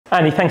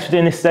Andy, thanks for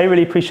doing this today.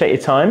 Really appreciate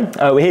your time.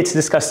 We're here to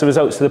discuss the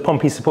results of the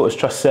Pompey Supporters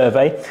Trust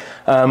survey.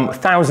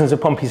 Thousands of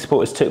Pompey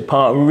supporters took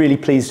part. We're really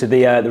pleased with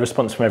the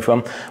response from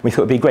everyone. We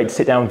thought it'd be great to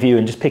sit down with you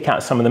and just pick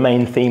out some of the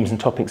main themes and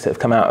topics that have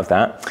come out of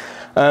that.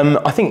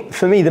 I think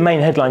for me the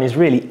main headline is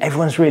really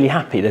everyone's really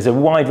happy. There's a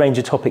wide range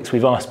of topics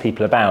we've asked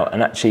people about,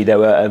 and actually there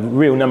were a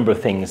real number of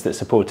things that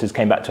supporters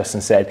came back to us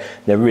and said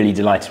they're really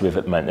delighted with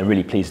at the moment. They're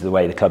really pleased with the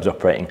way the club's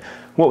operating.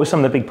 What were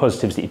some of the big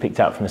positives that you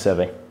picked out from the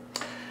survey?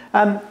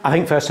 I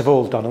think first of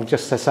all, Donald,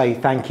 just to say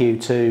thank you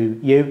to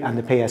you and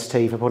the PST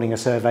for putting a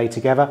survey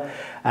together.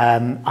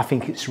 I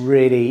think it's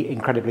really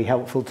incredibly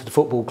helpful to the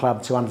football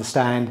club to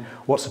understand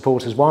what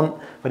supporters want,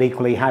 but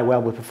equally how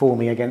well we're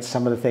performing against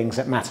some of the things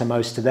that matter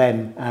most to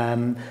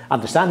them.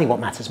 Understanding what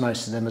matters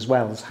most to them as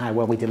well as how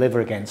well we deliver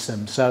against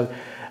them. So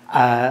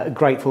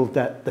grateful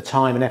that the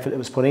time and effort that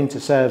was put into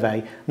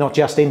survey, not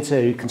just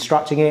into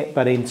constructing it,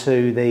 but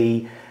into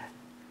the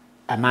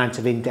amount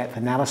of in-depth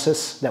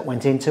analysis that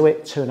went into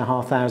it.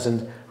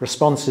 2,500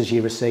 responses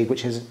you received,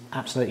 which is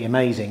absolutely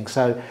amazing.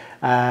 So,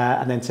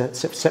 and then to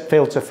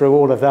filter through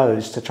all of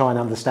those to try and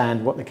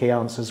understand what the key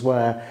answers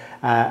were,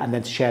 and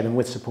then to share them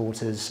with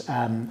supporters.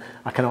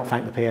 I cannot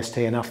thank the PST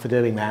enough for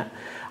doing that.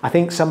 I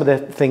think some of the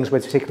things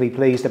we're particularly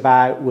pleased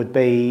about would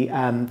be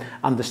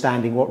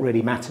understanding what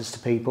really matters to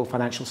people,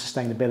 financial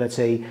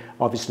sustainability,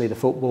 obviously the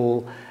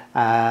football.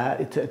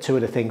 Two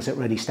of the things that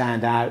really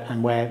stand out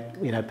and where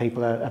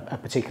people are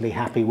particularly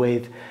happy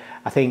with.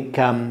 I think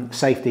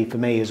safety for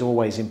me is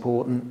always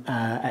important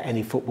at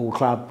any football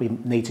club. We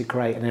need to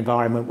create an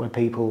environment where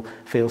people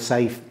feel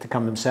safe to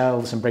come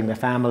themselves and bring their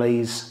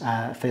families,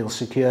 feel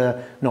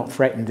secure, not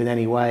threatened in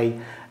any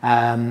way.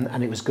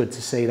 And it was good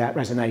to see that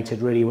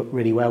resonated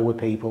really well with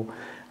people.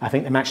 I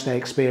think the matchday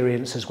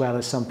experience as well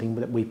is something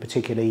that we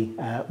particularly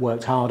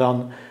worked hard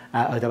on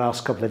over the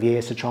last couple of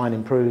years to try and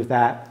improve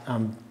that.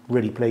 I'm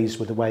really pleased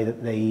with the way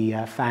that the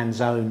fan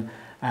zone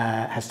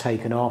has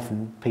taken off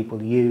and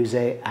people use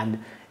it,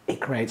 and it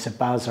creates a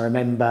buzz. I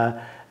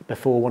remember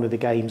before one of the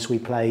games we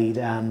played,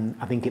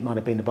 I think it might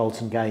have been the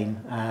Bolton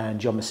game, and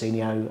John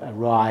Massinio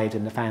arrived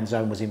and the fan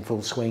zone was in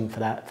full swing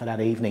for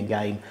that evening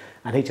game,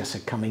 and he just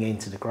said coming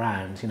into the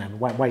ground,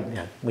 wait,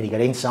 when you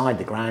get inside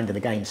the ground and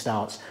the game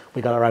starts,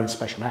 we got our own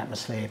special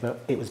atmosphere,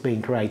 but it was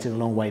being created a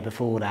long way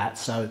before that.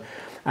 So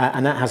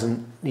and that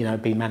hasn't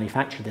been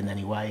manufactured in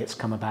any way. It's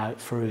come about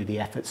through the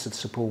efforts of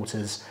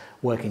supporters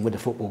working with the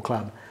football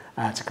club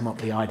to come up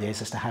with the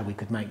ideas as to how we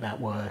could make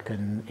that work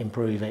and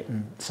improve it,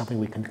 and something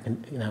we can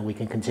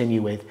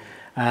continue with.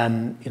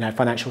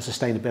 Financial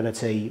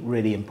sustainability,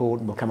 really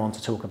important. We'll come on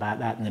to talk about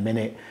that in a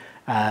minute.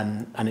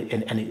 And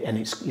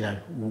it's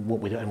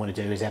what we don't want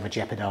to do is ever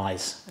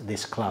jeopardise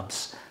this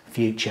club's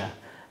future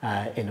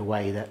in a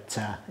way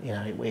that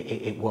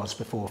it was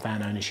before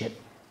fan ownership.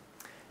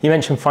 You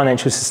mentioned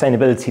financial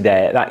sustainability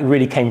there. That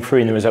really came through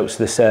in the results of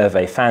the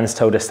survey. Fans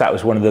told us that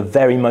was one of the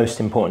very most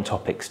important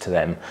topics to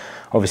them.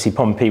 Obviously,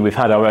 Pompey, we've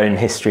had our own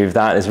history of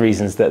that. There's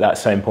reasons that that's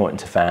so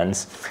important to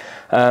fans.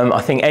 I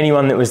think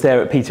anyone that was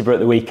there at Peterborough at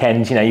the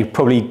weekend, you'd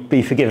probably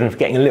be forgiven for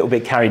getting a little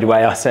bit carried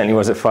away. I certainly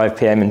was at 5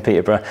 p.m. in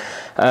Peterborough.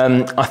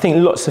 I think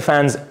lots of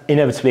fans,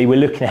 inevitably, we're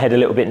looking ahead a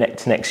little bit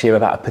to next year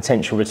about a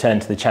potential return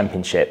to the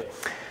Championship.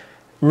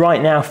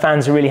 Right now,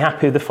 fans are really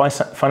happy with the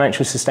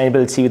financial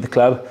sustainability with the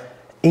club.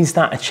 Is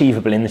that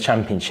achievable in the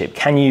Championship?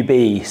 Can you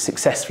be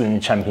successful in the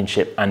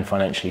Championship and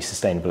financially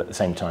sustainable at the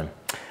same time?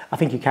 I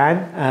think you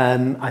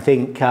can. I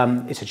think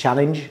it's a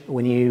challenge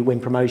when you win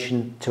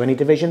promotion to any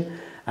division.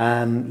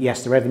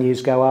 Yes, the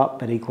revenues go up,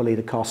 but equally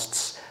the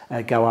costs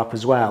go up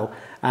as well.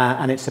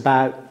 And it's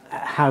about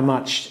how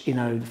much,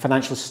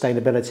 financial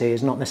sustainability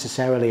is not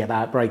necessarily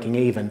about breaking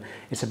even.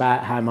 It's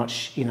about how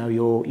much,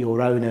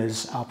 your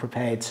owners are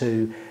prepared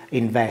to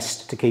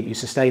invest to keep you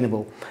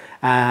sustainable.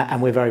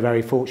 And we're very,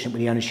 very fortunate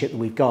with the ownership that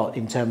we've got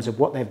in terms of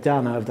what they've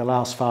done over the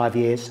last 5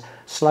 years.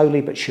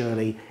 Slowly but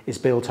surely is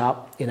built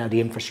up,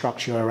 the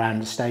infrastructure around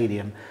the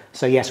stadium.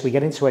 So yes, we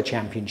get into a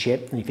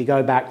Championship, and if you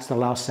go back to the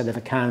last set of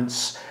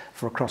accounts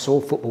for across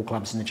all football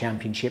clubs in the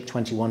Championship,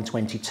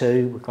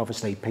 21-22,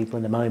 obviously people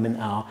in the moment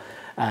are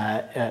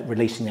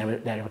releasing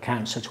their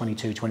accounts for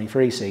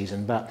 22-23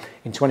 season, but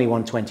in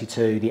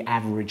 21-22 the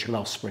average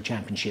loss for a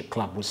Championship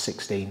club was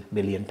 £16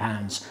 million.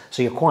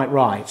 So you're quite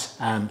right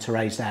to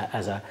raise that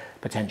as a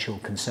potential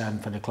concern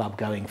for the club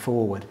going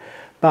forward.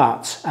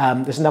 But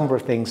there's a number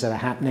of things that are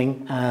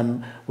happening.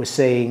 We're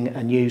seeing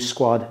a new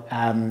squad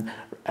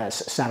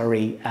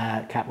salary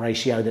cap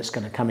ratio that's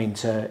going to come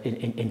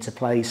into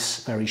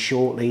place very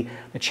shortly.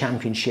 The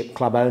Championship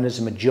club owners,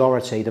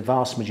 the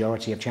vast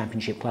majority of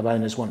Championship club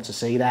owners want to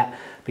see that,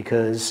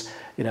 because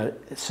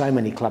so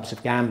many clubs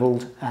have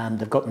gambled.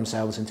 They've got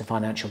themselves into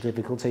financial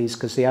difficulties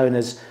because the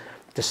owners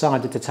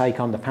decided to take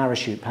on the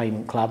parachute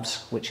payment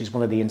clubs, which is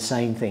one of the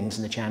insane things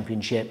in the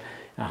Championship.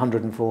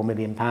 £104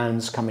 million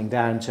coming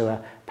down to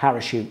a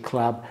parachute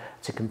club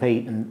to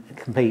compete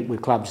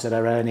with clubs that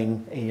are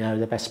earning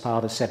the best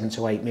part of £7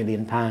 to £8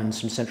 million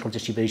from central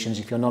distributions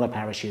if you're not a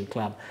parachute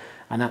club,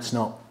 and that's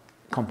not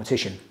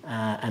competition.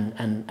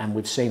 And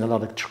we've seen a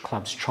lot of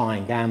clubs try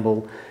and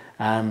gamble.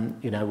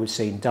 You know, we've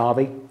seen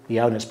Derby. The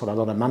owners put a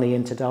lot of money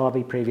into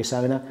Derby, previous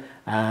owner.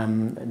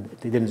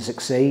 They didn't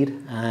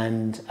succeed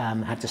and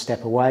had to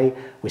step away.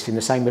 We're seeing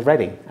the same with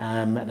Reading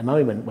at the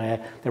moment, where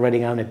the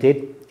Reading owner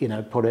did, you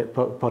know,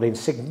 put in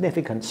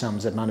significant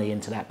sums of money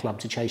into that club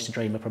to chase the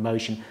dream of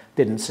promotion,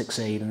 didn't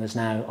succeed, and there's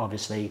now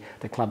obviously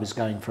the club is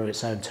going through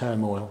its own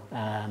turmoil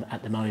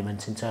at the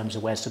moment in terms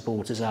of where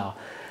supporters are.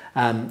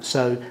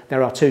 So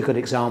there are two good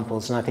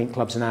examples, and I think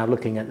clubs are now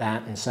looking at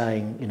that and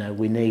saying, you know,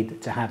 we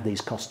need to have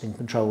these costing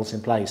controls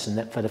in place, and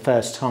that for the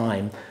first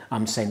time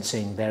I'm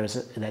sensing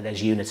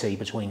there's unity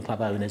between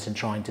club owners in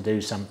trying to do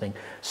something.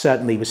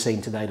 Certainly we've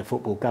seen today the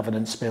football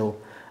governance bill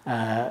be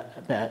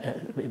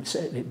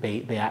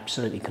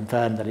absolutely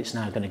confirmed that it's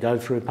now going to go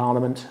through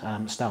Parliament,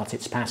 start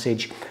its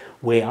passage.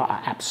 We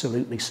are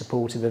absolutely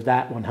supportive of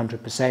that,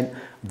 100%.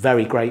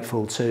 Very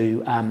grateful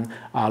to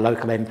our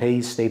local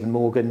MPs, Stephen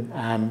Morgan,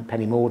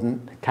 Penny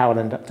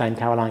Mordaunt, Dame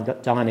Caroline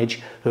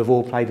Dinage, who have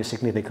all played a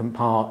significant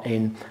part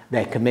in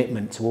their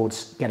commitment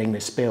towards getting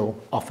this bill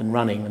off and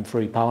running and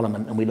through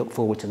Parliament, and we look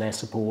forward to their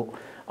support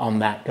on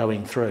that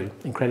going through.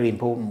 Incredibly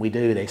important we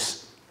do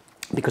this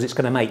because it's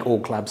going to make all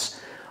clubs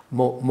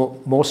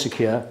more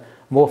secure,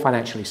 more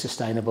financially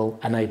sustainable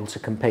and able to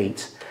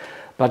compete.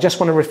 But I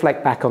just want to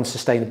reflect back on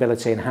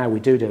sustainability and how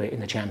we do it in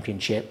the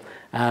Championship.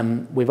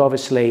 We've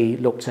obviously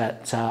looked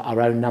at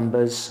our own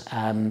numbers.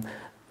 I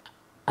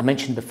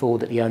mentioned before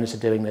that the owners are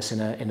doing this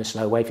in a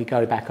slow way. If you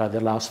go back over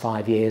the last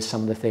 5 years,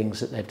 some of the things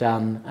that they've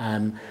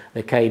done,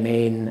 they came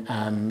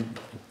in,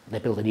 they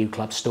built a new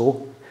club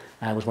store.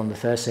 Was one of the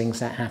first things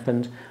that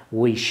happened.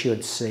 We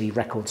should see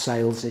record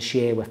sales this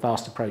year. We're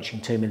fast approaching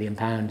 £2 million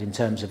in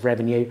terms of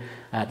revenue.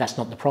 That's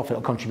not the profit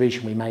or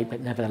contribution we made,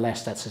 but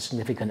nevertheless, that's a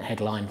significant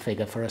headline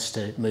figure for us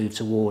to move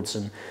towards.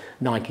 And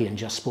Nike and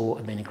Just Sport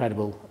have been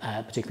incredible,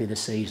 particularly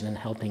this season, in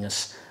helping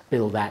us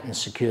build that and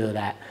secure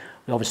that.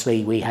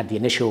 Obviously, we had the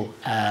initial,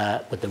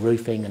 with the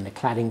roofing and the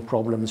cladding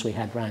problems we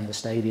had around the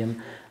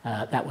stadium.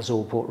 That was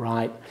all put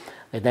right.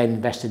 They then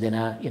invested in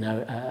a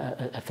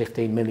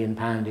 £15 million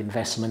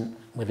investment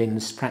within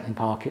Stratton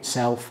Park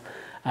itself,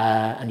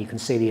 and you can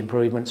see the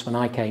improvements. When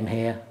I came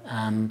here,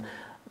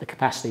 the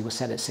capacity was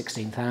set at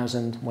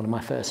 16,000. One of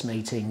my first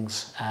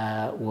meetings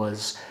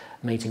was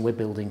meeting with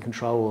building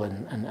control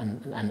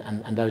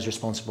and those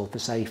responsible for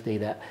safety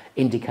that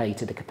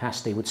indicated the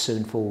capacity would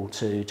soon fall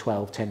to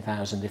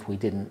 10,000 if we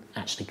didn't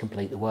actually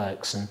complete the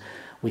works. And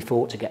we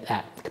fought to get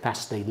that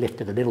capacity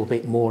lifted a little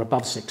bit more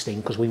above 16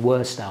 because we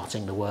were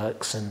starting the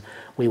works and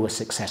we were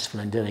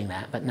successful in doing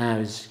that. But now,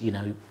 as you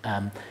know,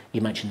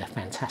 you mentioned the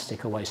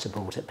fantastic away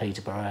support at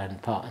Peterborough,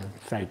 and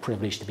very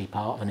privileged to be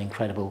part of an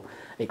incredible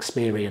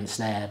experience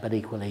there. But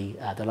equally,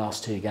 the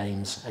last two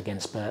games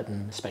against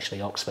Burton,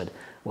 especially Oxford,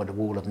 where the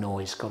wall of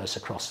noise got us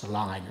across the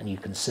line, and you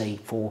can see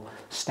 4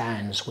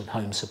 stands with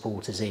home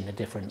supporters in the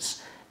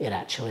difference it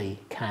actually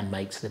can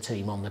make to the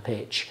team on the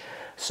pitch.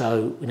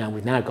 So, you know,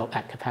 we've now got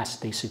that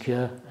capacity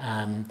secure.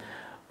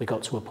 We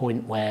got to a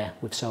point where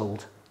we've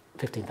sold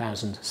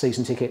 15,000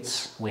 season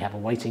tickets. We have a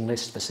waiting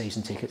list for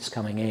season tickets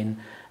coming in.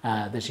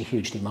 There's a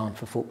huge demand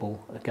for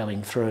football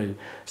going through.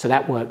 So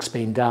that work's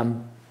been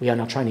done. We own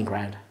our training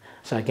ground.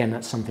 So again,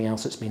 that's something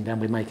else that's been done.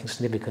 We're making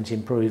significant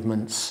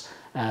improvements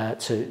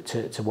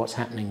to what's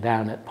happening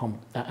down at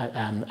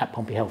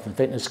Pompey Health and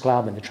Fitness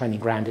Club and the training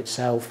ground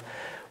itself.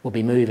 We'll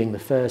be moving the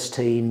first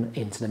team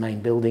into the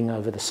main building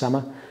over the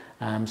summer.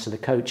 So the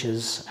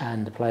coaches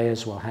and the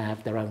players will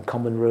have their own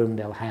common room,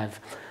 they'll have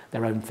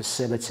their own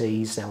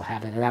facilities, they'll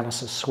have an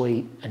analysis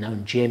suite, an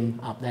own gym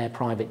up there,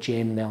 private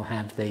gym, they'll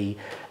have the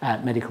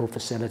medical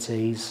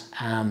facilities,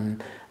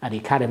 and the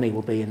academy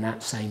will be in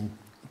that same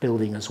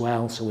building as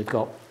well. So we've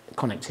got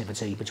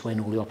connectivity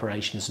between all the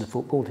operations and the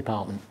football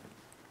department.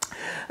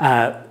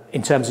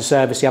 In terms of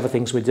service, the other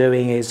things we're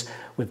doing is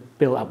we've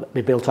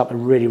built up a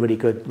really, really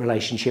good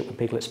relationship with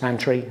people at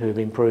Spantry who have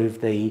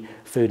improved the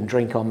food and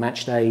drink on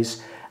match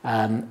days.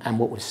 And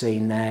what we've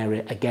seen there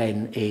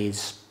again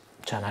is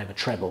turnover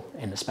treble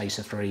in the space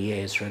of 3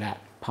 years through that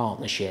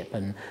partnership,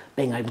 and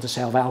being able to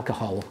sell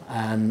alcohol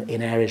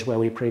in areas where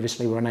we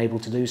previously were unable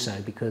to do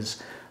so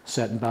because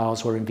certain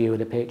bars were in view of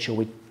the pitch or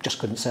we just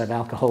couldn't serve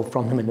alcohol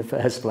from them in the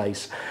first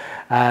place.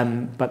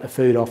 But the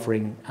food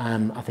offering,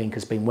 I think,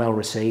 has been well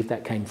received.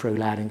 That came through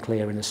loud and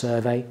clear in the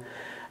survey.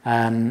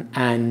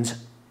 And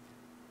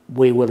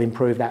we will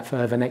improve that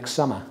further next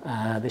summer.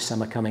 This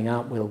summer coming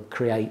up, we'll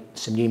create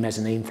some new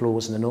mezzanine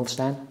floors in the North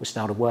Stand. We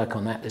started work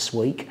on that this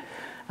week.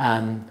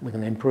 We're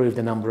going to improve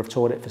the number of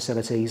toilet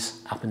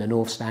facilities up in the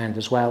North Stand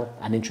as well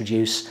and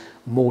introduce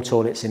more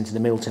toilets into the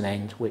Milton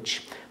end,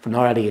 which from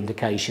our early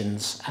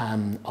indications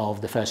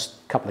of the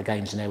first couple of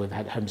games in there we've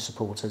had home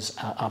supporters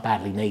are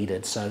badly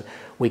needed. So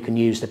we can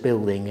use the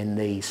building in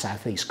the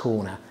southeast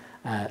corner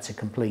to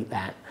complete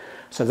that.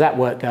 So that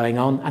work going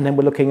on, and then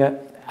we're looking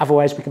at other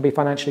ways we can be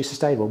financially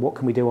sustainable. What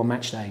can we do on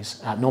match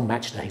days,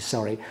 non-match days,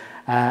 sorry.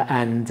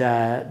 And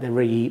the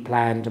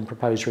re-planned and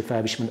proposed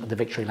refurbishment of the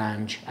Victory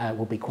Lounge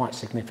will be quite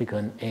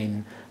significant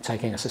in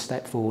taking us a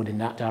step forward in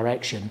that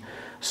direction.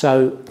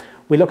 So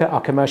We look at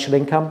our commercial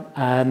income.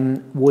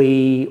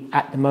 We,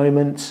 at the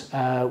moment,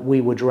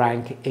 we would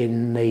rank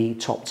in the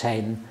top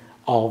 10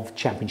 of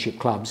championship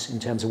clubs in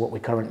terms of what we're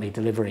currently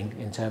delivering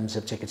in terms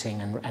of ticketing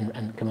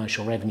and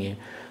commercial revenue.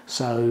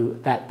 So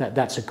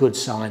that's a good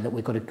sign that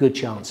we've got a good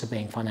chance of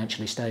being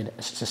financially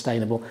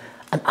sustainable.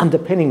 And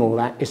underpinning all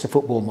that is the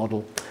football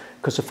model,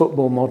 because the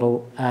football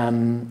model,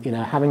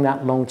 having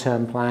that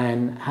long-term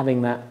plan,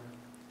 having that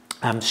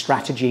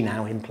strategy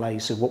now in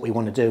place of what we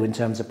want to do in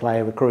terms of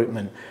player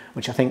recruitment,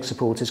 which I think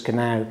supporters can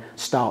now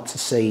start to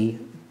see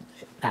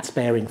that's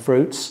bearing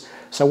fruits.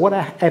 So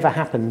whatever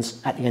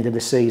happens at the end of the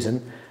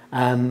season,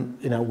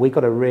 we've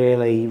got a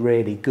really,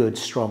 really good,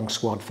 strong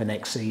squad for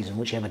next season,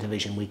 whichever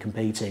division we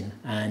compete in.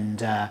 And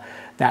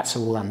that's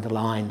all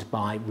underlined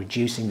by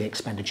reducing the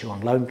expenditure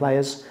on loan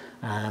players.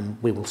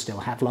 We will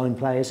still have loan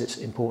players, it's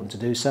important to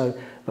do so,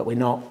 but we're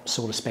not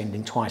sort of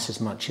spending twice as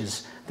much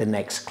as the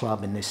next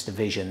club in this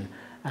division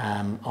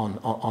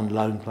on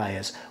loan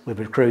players. We've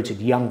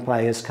recruited young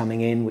players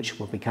coming in, which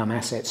will become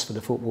assets for the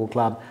football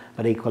club,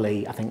 but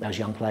equally I think those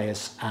young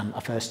players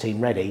are first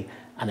team ready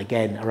and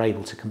again are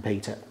able to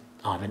compete at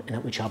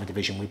whichever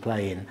division we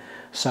play in.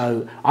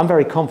 So I'm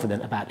very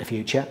confident about the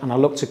future, and I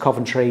looked to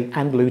Coventry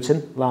and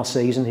Luton last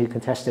season, who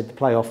contested the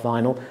playoff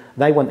final.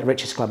 They weren't the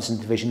richest clubs in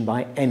the division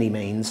by any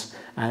means,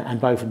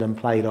 and both of them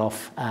played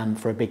off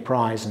for a big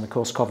prize. And of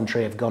course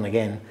Coventry have gone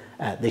again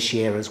this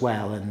year as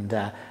well, and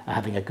are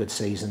having a good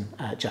season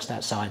just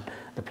outside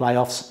the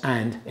playoffs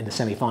and in the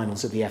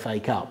semi-finals of the FA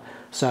Cup.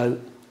 So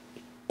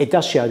it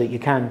does show that you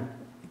can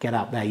get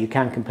up there, you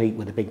can compete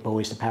with the big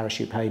boys, the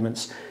parachute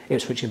payments.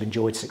 Ipswich have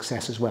enjoyed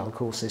success as well, of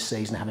course, this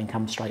season, having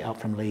come straight up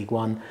from League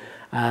One.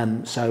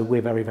 So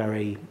we're very,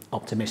 very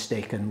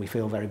optimistic and we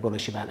feel very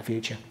bullish about the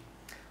future.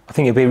 I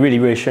think it'll be really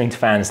reassuring to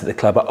fans that the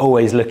club are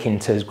always looking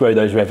to grow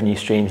those revenue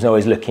streams,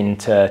 always looking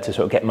to sort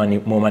of get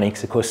more money,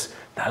 because of course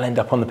that'll end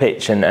up on the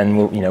pitch and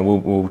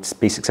we'll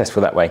be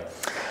successful that way.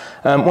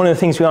 One of the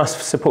things we asked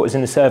supporters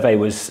in the survey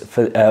was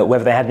for,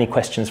 whether they had any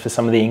questions for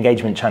some of the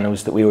engagement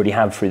channels that we already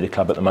have through the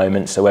club at the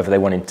moment. So whether they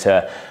wanted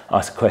to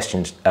ask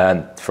questions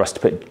for us to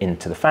put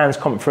into the fans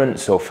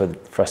conference or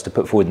for us to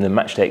put forward in the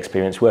Matchday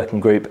Experience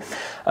working group.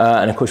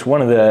 And of course,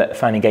 one of the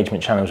fan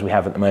engagement channels we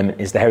have at the moment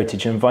is the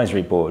Heritage and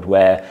Advisory Board,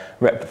 where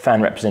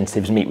fan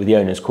representatives meet with the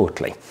owners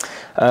quarterly.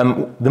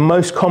 The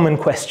most common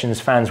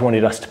questions fans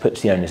wanted us to put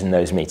to the owners in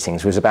those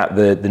meetings was about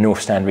the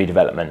North Stand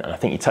redevelopment, and I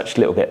think you touched a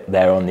little bit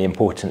there on the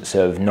importance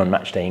of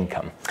non-matchday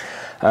income.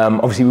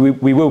 Obviously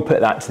we will put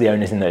that to the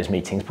owners in those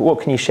meetings, but what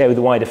can you share with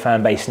the wider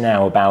fan base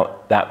now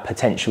about that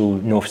potential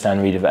North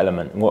Stand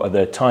redevelopment? What are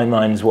the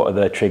timelines, what are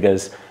the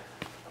triggers,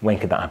 when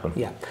could that happen?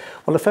 Yeah,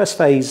 well, the first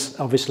phase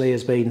obviously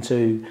has been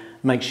to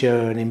make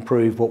sure and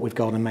improve what we've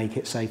got and make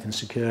it safe and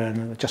secure,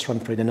 and just run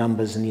through the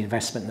numbers and the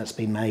investment that's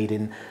been made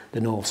in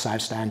the North,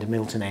 South Stand and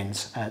Milton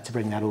ends to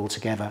bring that all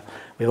together.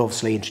 We've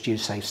obviously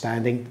introduced safe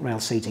standing, rail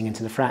seating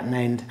into the Fratton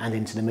end and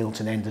into the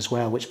Milton end as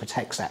well, which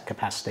protects that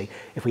capacity.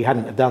 If we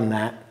hadn't have done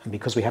that, and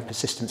because we have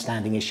persistent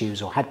standing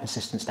issues or had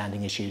persistent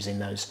standing issues in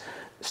those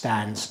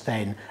stands,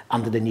 then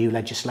under the new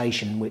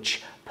legislation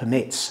which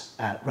permits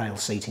rail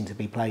seating to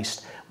be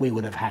placed, we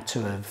would have had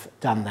to have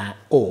done that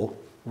or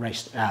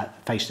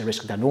face the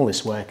risk of doing all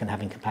this work and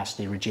having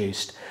capacity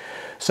reduced.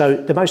 So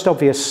the most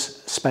obvious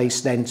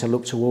space then to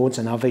look towards,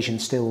 and our vision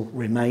still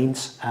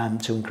remains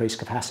to increase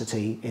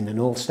capacity in the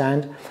North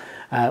Stand.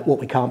 What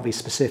we can't be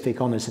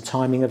specific on is the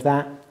timing of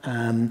that,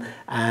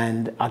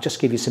 and I'll just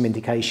give you some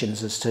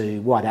indications as to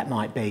why that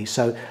might be.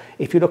 So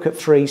if you look at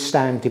 3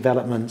 stand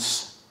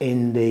developments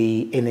in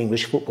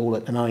English football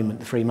at the moment,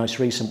 the 3 most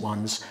recent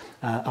ones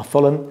are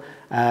Fulham.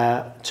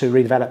 To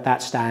redevelop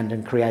that stand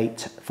and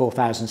create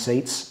 4,000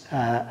 seats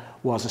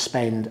was a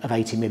spend of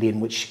 80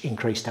 million, which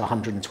increased to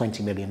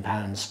 120 million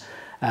pounds.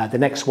 The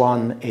next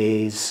one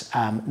is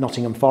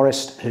Nottingham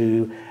Forest,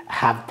 who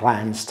have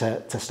plans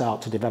to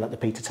start to develop the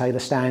Peter Taylor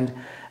stand.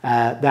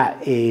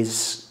 That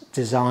is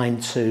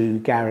designed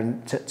to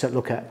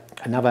look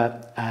at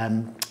another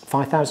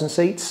 5,000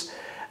 seats.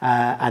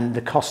 And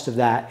the cost of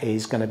that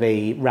is going to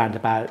be round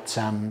about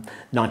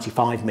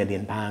 95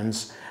 million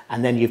pounds.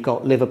 And then you've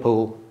got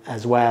Liverpool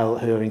as well,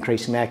 who are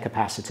increasing their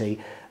capacity.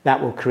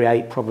 That will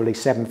create probably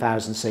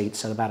 7,000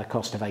 seats at about a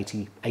cost of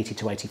 80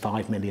 to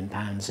 85 million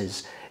pounds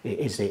is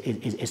going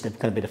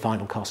to be the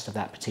final cost of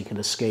that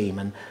particular scheme.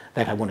 And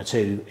they've had 1 or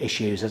 2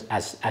 issues,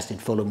 as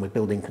did Fulham, with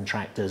building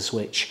contractors,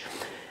 which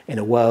in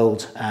a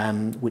world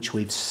which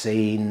we've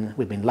seen,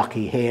 we've been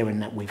lucky here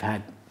in that we've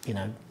had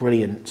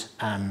brilliant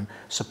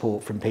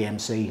support from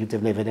PMC, who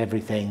delivered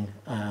everything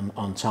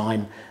on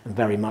time and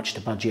very much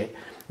to budget.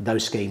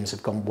 Those schemes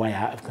have gone way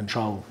out of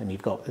control, and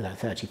you've got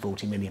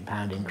 30-40 million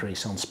pound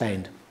increase on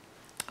spend.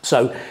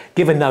 So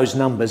given those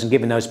numbers and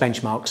given those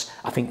benchmarks,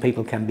 I think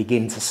people can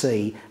begin to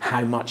see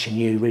how much a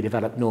new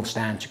redeveloped North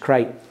Stand to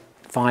create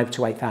 5,000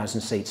 to 8,000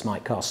 seats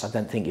might cost. I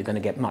don't think you're going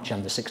to get much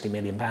under 60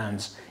 million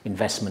pounds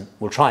investment.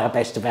 We'll try our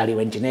best to value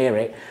engineer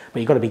it, but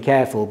you've got to be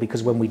careful,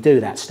 because when we do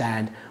that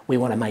stand, we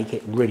want to make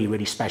it really,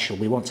 really special.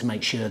 We want to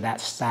make sure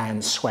that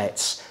stand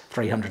sweats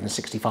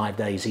 365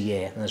 days a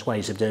year, and there's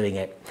ways of doing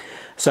it.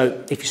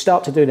 So if you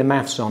start to do the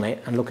maths on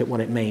it and look at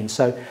what it means,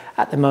 so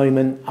at the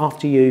moment,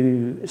 after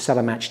you sell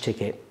a match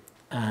ticket,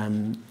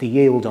 the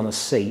yield on a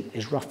seat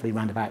is roughly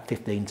around about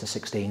 15 to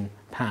 16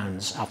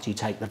 pounds after you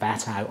take the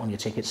VAT out on your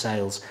ticket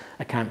sales,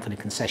 account for the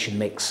concession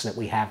mix that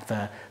we have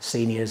for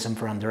seniors and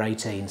for under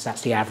 18s.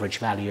 That's the average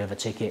value of a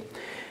ticket.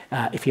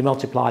 If you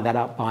multiply that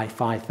up by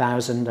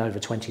 5,000 over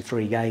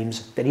 23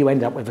 games, then you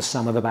end up with a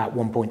sum of about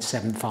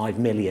 1.75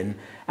 million.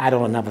 Add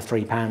on another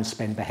 £3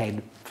 spend per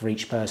head for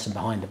each person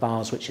behind the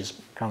bars, which is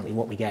currently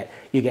what we get,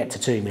 you get to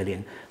 2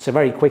 million. So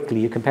very quickly,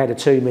 you compare the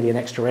 2 million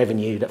extra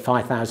revenue that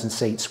 5,000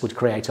 seats would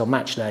create on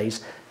match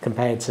days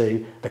compared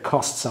to the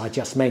costs I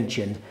just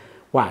mentioned.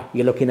 Wow,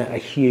 you're looking at a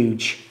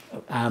huge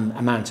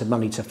amount of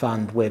money to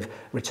fund with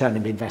return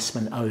of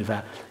investment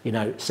over,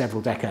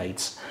 several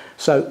decades.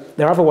 So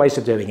there are other ways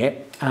of doing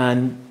it,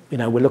 and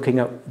we're looking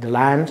at the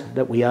land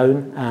that we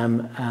own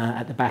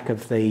at the back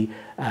of the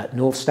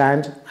North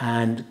Stand,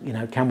 and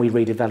can we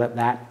redevelop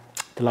that?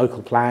 The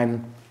local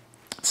plan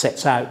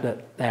sets out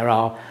that there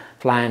are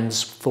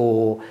plans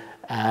for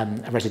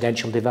a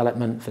residential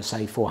development for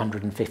say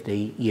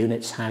 450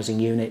 units, housing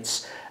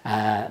units,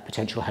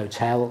 potential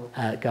hotel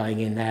going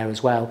in there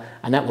as well,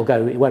 and that will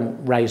go, it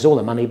won't raise all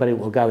the money, but it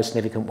will go a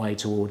significant way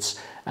towards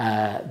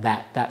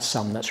that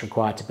sum that's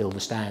required to build a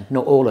stand.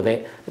 Not all of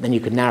it, but then you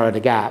can narrow the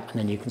gap, and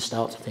then you can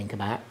start to think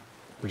about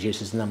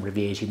reduces the number of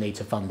years you need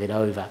to fund it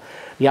over.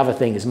 The other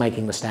thing is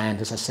making the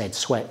stand, as I said,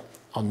 sweat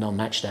on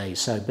non-match days,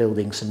 so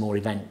building some more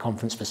event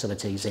conference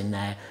facilities in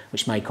there,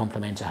 which may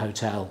complement a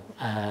hotel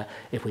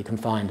if we can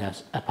find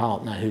a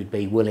partner who'd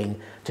be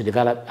willing to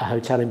develop a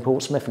hotel in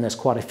Portsmouth, and there's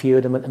quite a few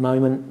of them at the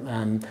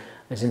moment.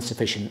 There's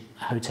insufficient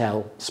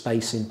hotel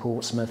space in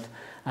Portsmouth.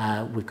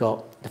 We've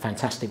got the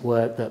fantastic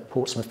work that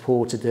Portsmouth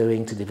Port are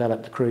doing to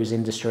develop the cruise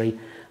industry,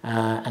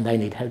 and they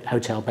need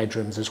hotel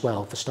bedrooms as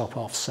well for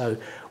stop-offs. So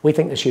we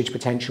think there's huge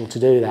potential to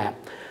do that.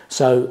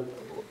 So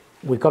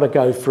we've got to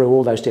go through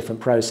all those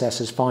different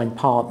processes, find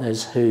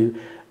partners who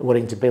are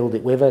willing to build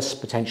it with us,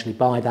 potentially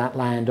buy that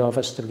land of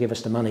us to give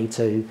us the money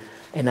to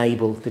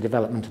enable the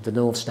development of the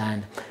North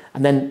Stand.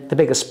 And then the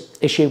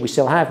biggest issue we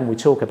still have, and we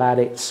talk about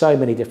it so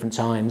many different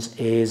times,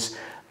 is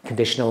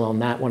conditional on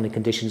that. One of the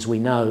conditions we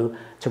know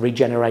to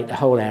regenerate the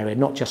whole area,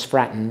 not just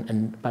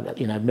Fratton, but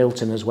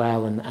Milton as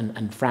well,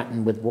 and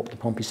Fratton with what the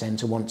Pompey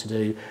Centre want to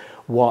do,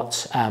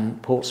 what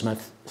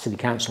Portsmouth City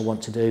Council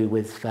want to do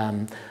with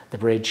the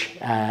bridge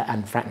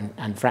and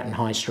Fratton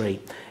High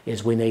Street,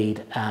 is we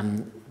need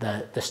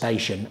the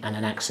station and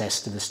an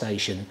access to the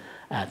station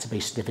to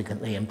be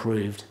significantly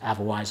improved.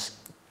 Otherwise,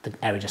 the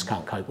area just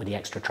can't cope with the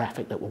extra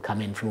traffic that will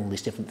come in from all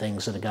these different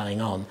things that are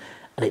going on,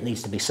 and it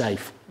needs to be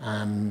safe.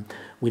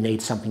 We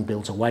need something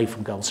built away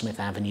from Goldsmith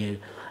Avenue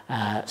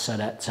so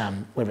that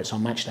whether it's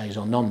on match days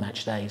or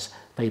non-match days,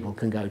 people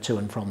can go to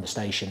and from the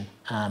station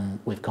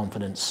with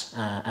confidence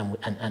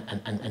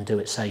and do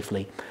it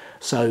safely.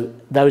 So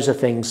those are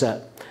things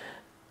that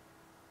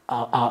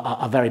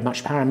are very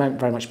much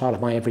paramount, very much part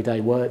of my everyday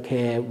work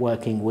here,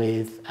 working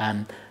with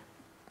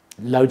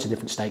loads of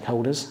different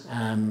stakeholders,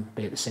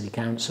 be it the City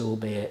Council,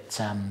 be it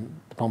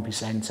the Pompey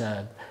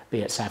Centre,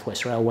 be it South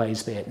West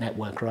Railways, be it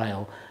Network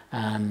Rail,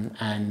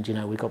 and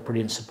we've got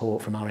brilliant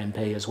support from our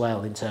MP as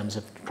well in terms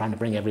of trying to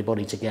bring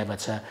everybody together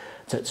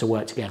to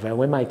work together. And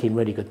we're making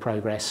really good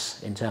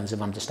progress in terms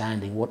of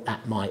understanding what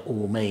that might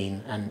all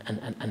mean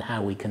and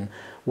how we can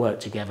work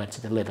together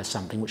to deliver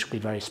something which will be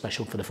very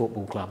special for the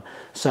football club.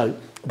 So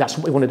that's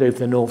what we want to do for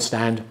the North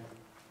Stand.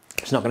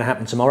 It's not going to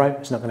happen tomorrow,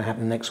 it's not going to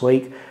happen next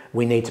week.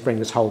 We need to bring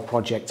this whole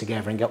project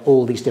together and get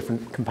all these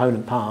different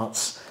component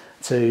parts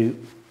to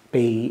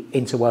be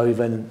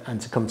interwoven and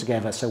to come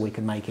together so we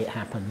can make it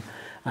happen.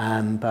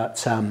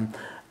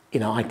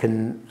 I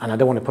can, and I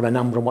don't want to put a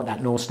number on what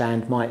that North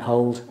Stand might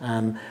hold.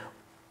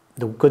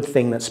 The good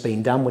thing that's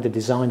been done with the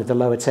design of the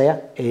lower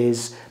tier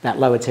is that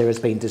lower tier has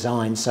been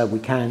designed so we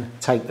can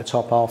take the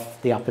top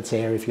off the upper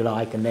tier, if you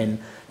like, and then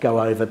go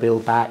over,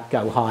 build back,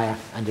 go higher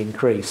and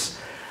increase.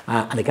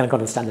 And again, I've got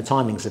to understand the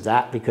timings of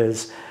that,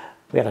 because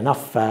we had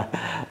enough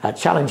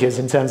challenges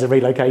in terms of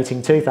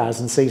relocating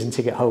 2,000 season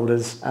ticket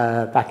holders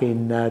back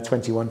in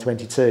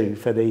 21-22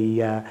 for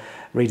the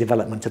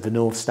redevelopment of the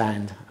North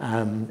Stand.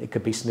 It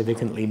could be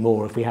significantly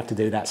more if we have to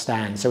do that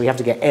stand. So we have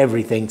to get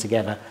everything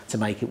together to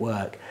make it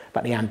work.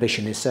 But the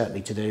ambition is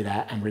certainly to do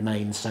that and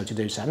remains so to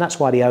do so. And that's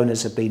why the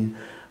owners have been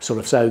sort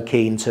of so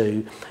keen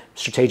to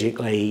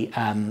strategically,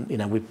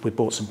 we've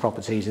bought some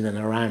properties in and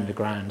around the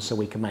ground so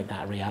we can make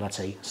that a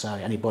reality. So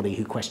anybody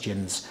who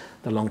questions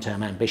the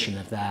long-term ambition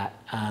of that,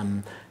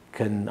 I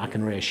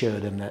can reassure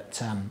them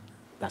that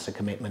that's a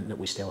commitment that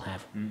we still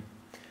have.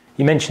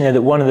 You mentioned there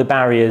that one of the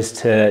barriers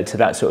to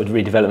that sort of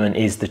redevelopment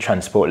is the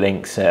transport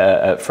links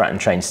at Fratton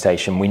train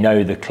station. We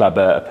know the club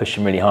are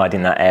pushing really hard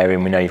in that area,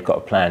 and we know you've got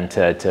a plan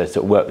to sort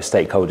of work with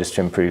stakeholders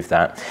to improve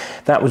that.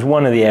 That was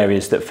one of the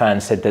areas that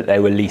fans said that they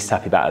were least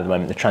happy about at the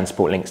moment, the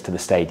transport links to the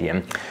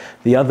stadium.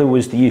 The other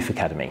was the youth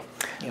academy.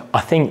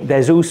 I think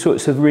there's all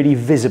sorts of really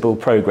visible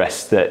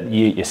progress that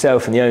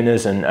yourself and the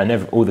owners and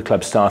all the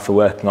club staff are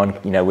working on.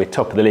 You know, we're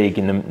top of the league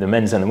in the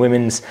men's and the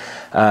women's.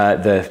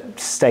 The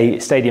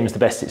stadium's the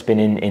best it's been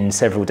in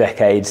several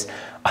decades.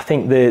 I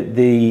think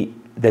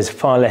there's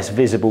far less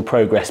visible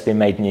progress being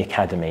made in the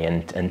academy,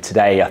 and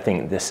today I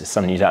think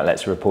some news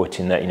outlets are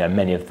reporting that, you know,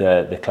 many of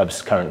the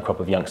club's current crop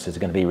of youngsters are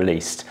going to be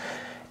released.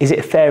 Is it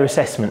a fair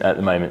assessment at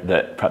the moment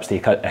that perhaps the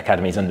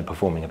academy is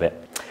underperforming a bit?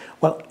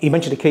 Well, you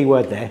mentioned a key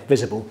word there,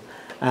 visible.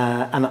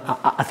 And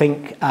I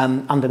think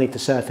underneath the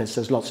surface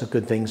there's lots of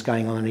good things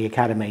going on in the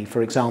academy.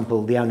 For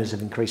example, the owners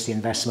have increased the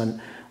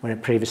investment, where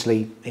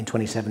previously in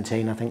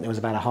 2017 I think there was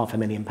about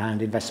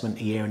 £500,000 investment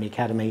a year in the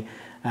academy.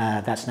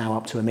 That's now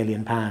up to £1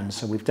 million,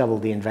 so we've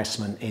doubled the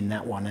investment in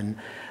that one. And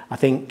I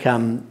think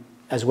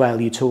as well,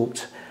 you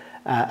talked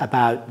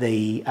about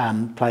the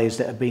players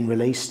that have been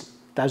released.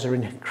 Those are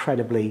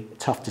incredibly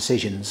tough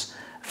decisions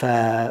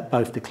for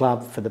both the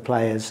club, for the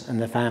players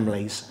and the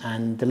families,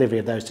 and delivery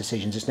of those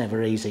decisions is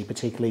never easy,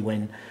 particularly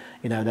when,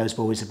 you know, those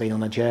boys have been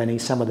on a journey,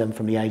 some of them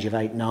from the age of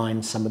 8,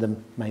 9, some of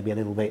them maybe a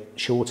little bit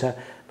shorter,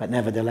 but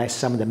nevertheless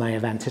some of them may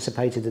have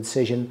anticipated the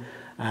decision,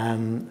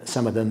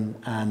 some of them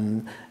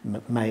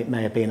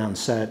may have been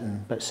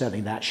uncertain, but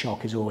certainly that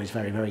shock is always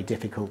very, very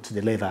difficult to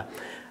deliver.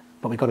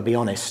 But we've got to be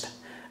honest,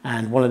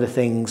 and one of the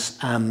things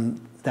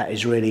that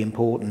is really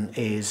important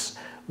is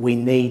we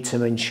need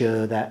to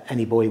ensure that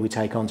any boy we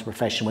take on to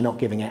profession, we're not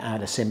giving it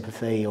out of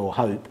sympathy or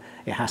hope.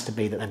 It has to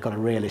be that they've got a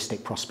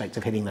realistic prospect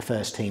of hitting the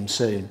first team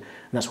soon. And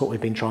that's what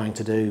we've been trying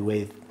to do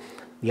with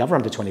the other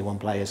under-21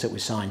 players that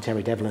we've signed.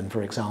 Terry Devlin,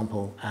 for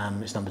example,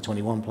 is an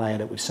under-21 player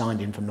that we've signed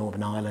in from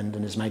Northern Ireland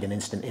and has made an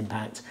instant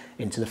impact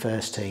into the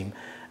first team.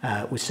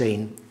 We've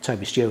seen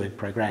Toby Stewart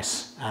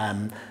progress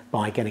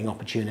by getting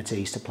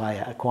opportunities to play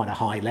at quite a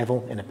high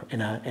level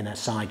in a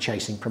side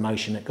chasing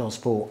promotion at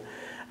Gosport.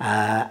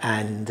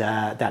 And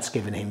that's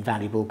given him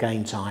valuable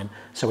game time.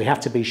 So we have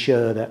to be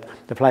sure that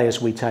the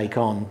players we take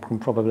on can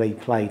probably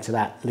play to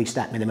at least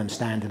that minimum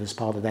standard as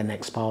part of their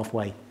next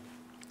pathway.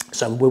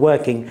 So we're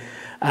working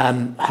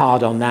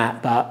hard on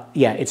that, but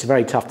yeah, it's a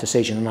very tough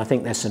decision, and I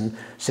think there's some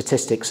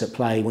statistics at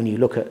play when you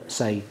look at,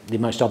 say, the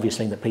most obvious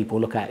thing that people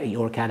look at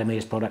your academy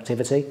is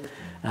productivity,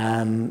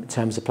 in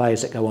terms of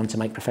players that go on to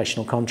make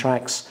professional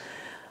contracts.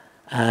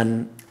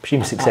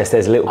 Presume success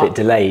there's a little bit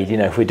delayed. You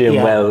know, if we're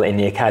doing well in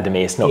the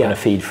academy, it's not going to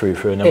feed through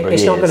for a number of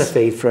years. It's not going to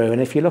feed through,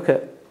 and if you look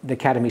at the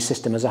academy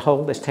system as a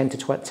whole, there's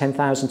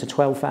 10,000 to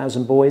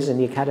 12,000 boys in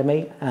the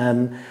academy,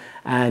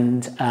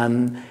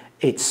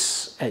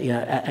 it's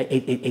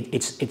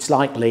it's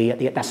likely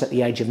that's at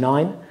the age of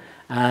 9,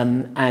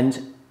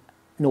 and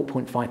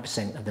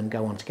 0.5% of them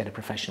go on to get a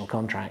professional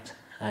contract.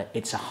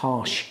 It's a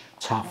harsh,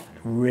 tough,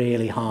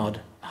 really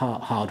hard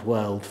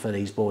world for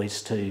these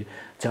boys to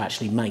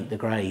actually make the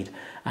grade.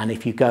 And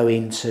if you go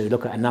in to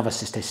look at another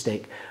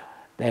statistic,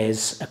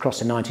 there's across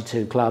the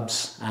 92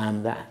 clubs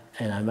that,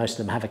 you know, most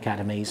of them have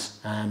academies.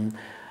 I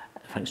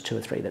think it's 2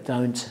 or 3 that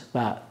don't.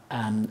 But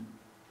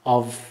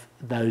of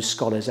those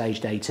scholars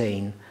aged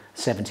 18,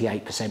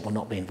 78% will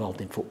not be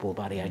involved in football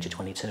by the age of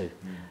 22.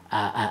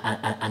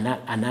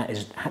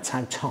 That's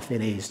how tough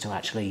it is to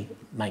actually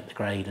make the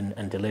grade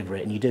and deliver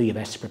it, and you do your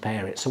best to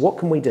prepare it. So what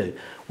can we do?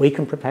 We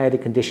can prepare the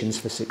conditions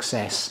for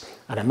success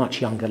at a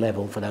much younger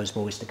level for those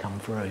boys to come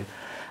through,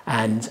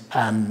 and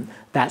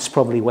that's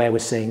probably where we're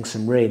seeing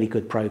some really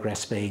good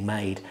progress being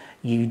made.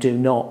 You do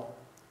not,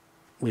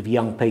 with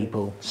young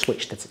people,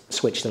 switch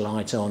the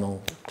light on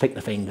or click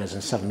the fingers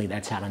and suddenly they're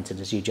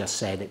talented, as you just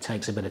said. It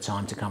takes a bit of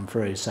time to come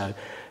through. So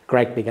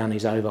Greg began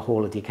his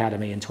overhaul of the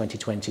academy in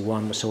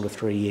 2021. We're sort of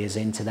 3 years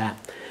into that.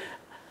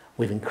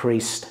 We've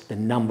increased the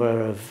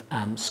number of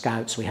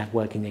scouts we have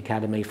working the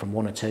academy from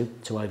 1 or 2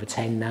 to over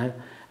 10 now,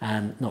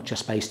 not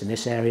just based in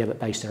this area but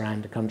based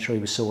around the country.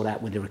 We saw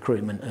that with the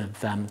recruitment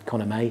of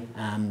Conor May,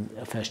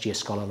 a first-year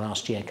scholar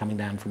last year, coming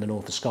down from the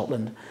north of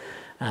Scotland.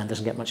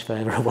 Doesn't get much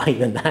further away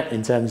than that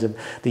in terms of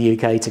the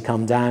UK to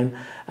come down.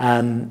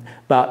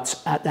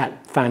 But at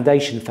that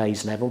foundation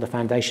phase level, the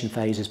foundation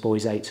phase is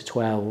boys 8 to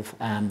 12,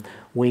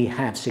 we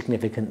have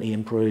significantly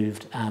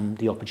improved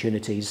the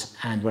opportunities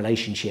and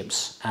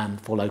relationships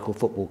for local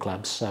football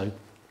clubs. So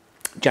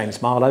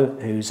James Marlowe,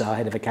 who's our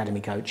head of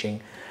academy coaching,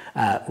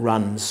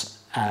 runs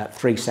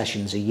 3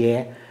 sessions a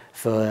year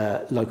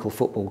for local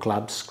football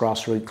clubs,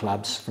 grassroots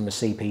clubs from the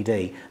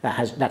CPD.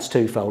 That's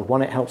twofold.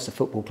 One, it helps the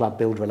football club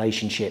build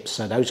relationships,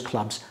 so those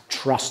clubs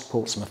trust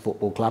Portsmouth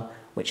Football Club,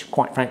 which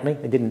quite frankly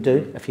they didn't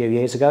do a few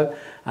years ago.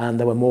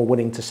 They were more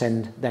willing to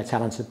send their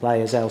talented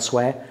players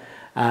elsewhere.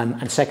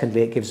 And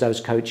secondly, it gives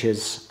those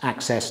coaches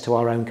access to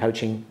our own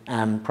coaching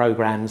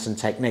programs and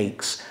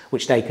techniques,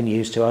 which they can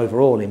use to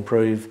overall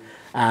improve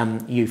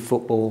youth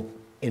football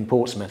in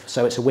Portsmouth.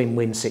 So it's a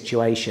win-win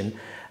situation.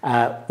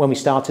 When we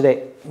started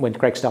it, when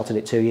Greg started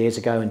it 2 years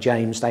ago, and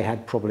James, they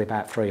had probably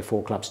about 3 or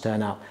 4 clubs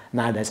turn up.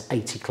 Now there's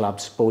 80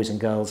 clubs, boys and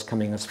girls,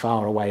 coming as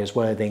far away as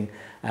Worthing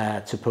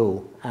to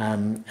Poole,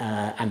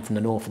 and from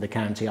the north of the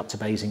county up to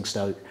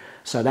Basingstoke.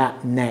 So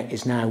that net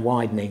is now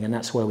widening, and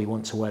that's where we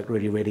want to work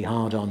really, really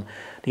hard on.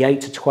 The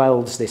 8 to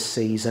 12s this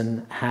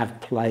season have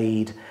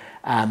played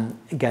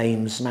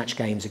match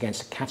games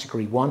against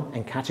Category 1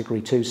 and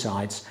Category 2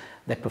 sides.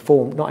 They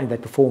performed, not only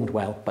they performed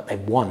well, but they've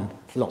won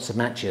lots of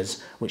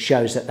matches, which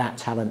shows that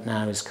talent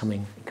now is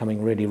coming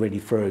really, really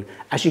through.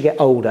 As you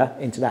get older,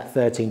 into that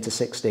 13 to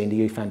 16, the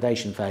youth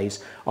foundation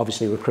phase,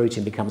 obviously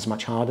recruiting becomes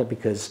much harder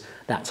because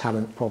that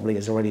talent probably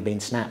has already been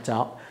snapped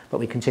up,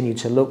 but we continue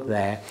to look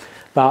there.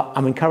 But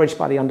I'm encouraged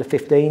by the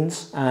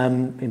under-15s.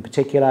 In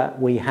particular,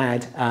 we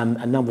had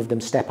a number of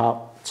them step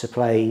up to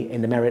play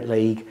in the Merit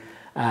League.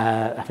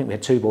 I think we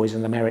had 2 boys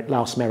in the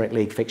last Merit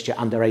League fixture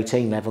under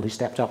 18 level who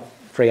stepped up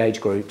 3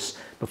 age groups,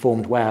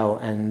 performed well,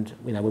 and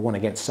we won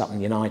against Sutton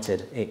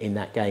United in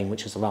that game,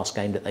 which was the last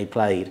game that they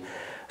played.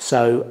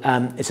 So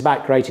it's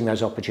about creating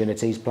those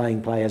opportunities,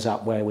 playing players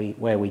up where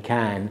we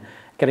can,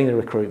 getting the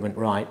recruitment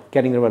right,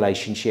 getting the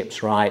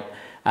relationships right.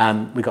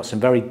 We've got some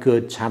very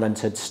good,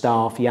 talented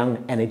staff,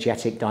 young,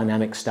 energetic,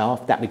 dynamic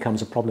staff. That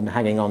becomes a problem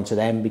hanging on to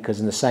them, because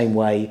in the same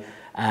way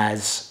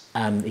as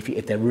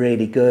if they're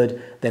really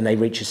good, then they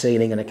reach a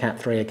ceiling in a Cat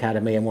 3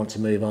 academy and want to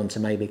move on to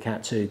maybe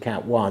Cat 2,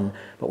 Cat 1.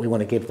 But we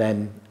want to give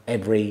them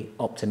every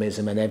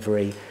optimism and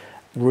every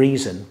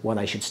reason why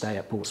they should stay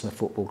at Portsmouth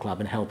Football Club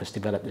and help us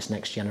develop this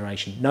next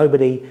generation.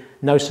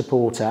 No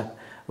supporter,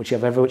 which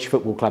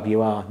football club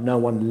you are, no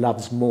one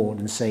loves more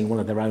than seeing one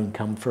of their own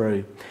come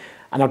through.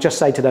 And I'll just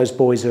say to those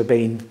boys who have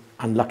been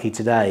unlucky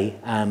today,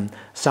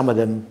 some of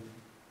them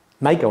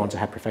may go on to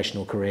have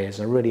professional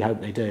careers. I really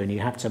hope they do. And you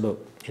have to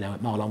look,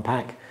 at Marlon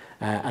Pack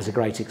as a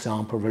great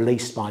example,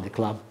 released by the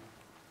club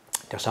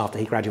just after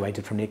he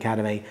graduated from the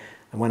academy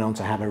and went on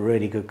to have a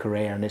really good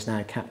career, and is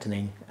now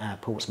captaining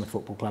Portsmouth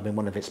Football Club in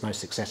one of its most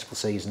successful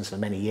seasons for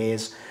many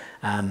years.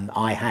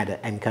 I had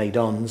at MK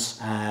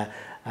Dons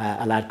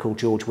a lad called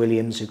George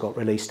Williams, who got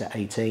released at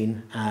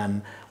 18,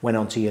 went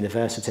on to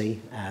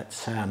university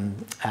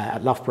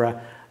at Loughborough,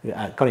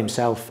 got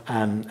himself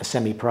a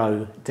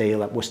semi-pro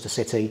deal at Worcester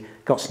City,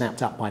 got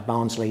snapped up by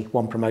Barnsley,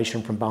 won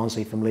promotion from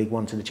Barnsley from League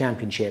One to the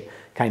Championship,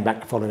 came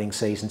back the following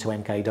season to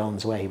MK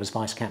Dons, where he was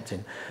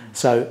vice-captain.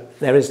 So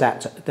there is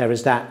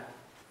that,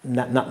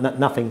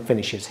 nothing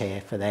finishes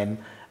here for them.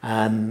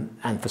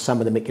 And for some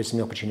of them it gives them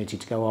the opportunity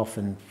to go off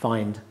and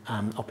find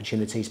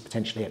opportunities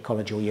potentially at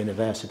college or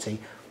university,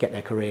 get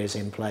their careers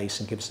in place,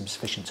 and gives them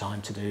sufficient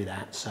time to do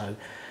that. So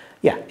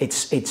yeah,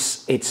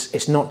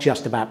 it's not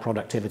just about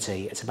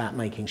productivity, it's about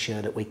making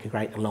sure that we can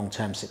create the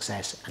long-term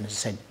success. And as I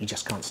said, you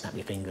just can't snap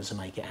your fingers and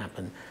make it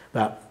happen.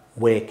 But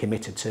we're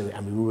committed to it,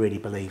 and we really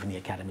believe in the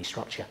academy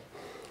structure.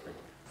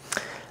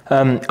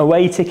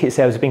 Away ticket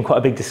sales have been quite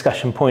a big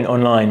discussion point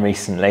online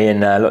recently, and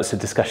lots of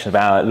discussion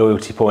about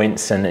loyalty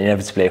points, and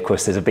inevitably, of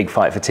course, there's a big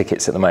fight for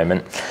tickets at the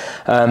moment.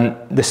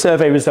 The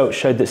survey results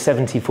showed that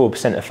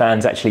 74% of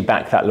fans actually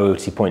back that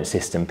loyalty point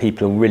system.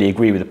 People really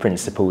agree with the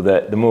principle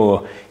that the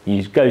more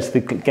you go to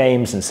the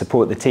games and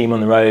support the team on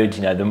the road,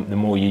 the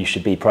more you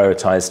should be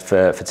prioritised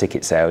for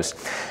ticket sales.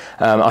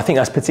 I think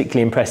that's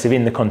particularly impressive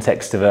in the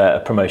context of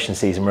a promotion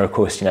season where, of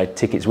course,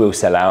 tickets will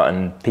sell out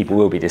and people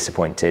will be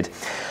disappointed.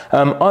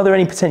 Are there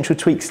any potential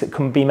tweaks that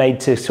can be made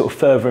to sort of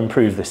further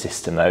improve the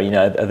system, though?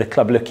 Are the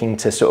club looking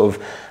to sort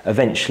of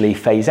eventually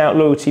phase out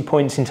loyalty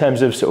points in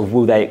terms of sort of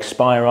will they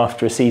expire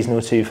after a season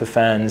or two for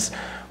fans?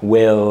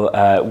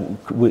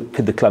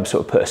 Could the club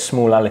sort of put a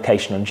small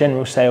allocation on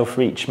general sale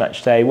for each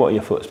match day? What are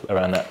your thoughts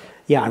around that?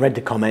 Yeah, I read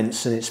the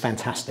comments, and it's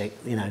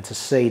fantastic, to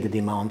see the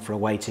demand for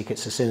away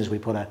tickets. As soon as we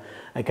put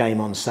a game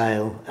on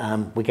sale,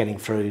 we're getting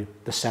through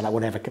the sellout,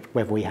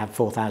 whether we have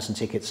 4,000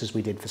 tickets as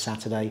we did for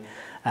Saturday,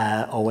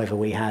 or whether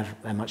we have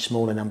a much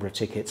smaller number of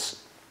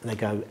tickets, they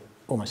go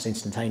almost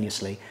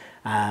instantaneously,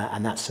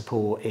 and that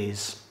support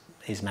is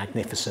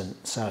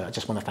magnificent. So I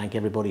just want to thank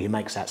everybody who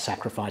makes that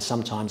sacrifice.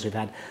 Sometimes we've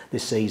had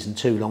this season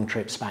 2 long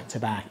trips back to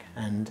back,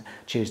 and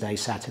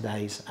Tuesdays,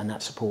 Saturdays, and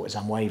that support is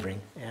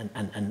unwavering,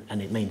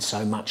 and it means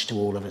so much to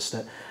all of us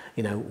that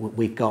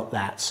we've got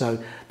that.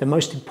 So the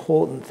most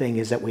important thing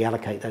is that we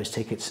allocate those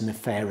tickets in the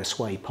fairest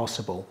way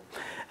possible,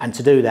 and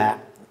to do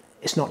that,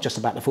 it's not just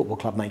about the football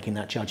club making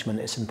that judgment.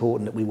 It's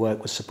important that we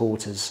work with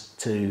supporters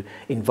to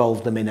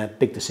involve them in a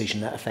big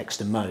decision that affects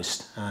them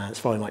most.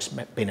 It's very much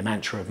been a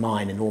mantra of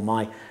mine in all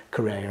my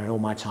career and all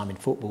my time in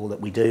football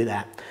that we do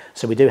that.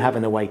 So we do have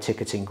an away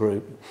ticketing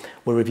group.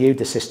 We reviewed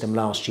the system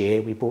last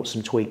year. We brought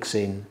some tweaks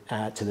in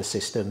to the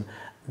system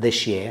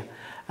this year.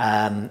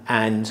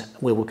 And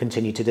we will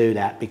continue to do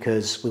that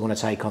because we want to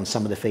take on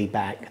some of the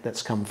feedback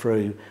that's come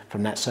through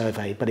from that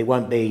survey. But it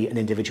won't be an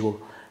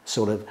individual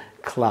sort of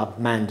club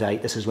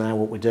mandate, this is now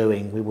what we're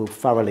doing, we will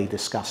thoroughly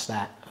discuss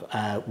that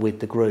with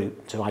the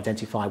group to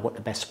identify what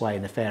the best way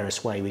and the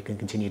fairest way we can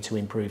continue to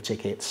improve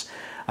tickets.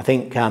 I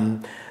think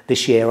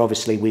this year,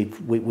 obviously,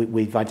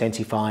 we've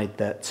identified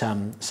that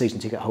season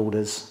ticket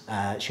holders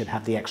should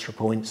have the extra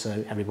points,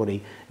 so everybody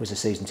who was a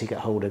season ticket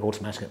holder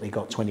automatically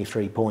got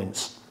 23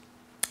 points.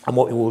 And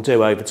what we will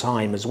do over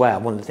time as well,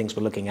 one of the things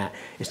we're looking at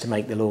is to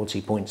make the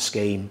loyalty point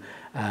scheme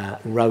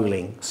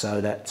rolling, so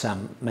that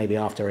maybe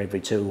after every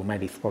 2 or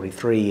maybe probably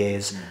 3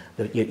 years,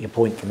 your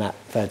point from that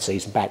third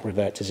season back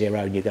revert to 0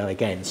 and you go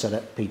again, so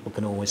that people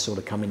can always sort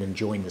of come in and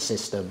join the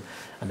system,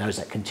 and those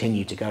that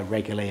continue to go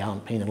regularly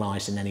aren't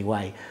penalised in any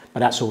way. But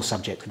that's all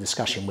subject to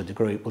discussion with the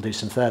group. We'll do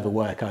some further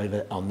work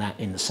on that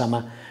in the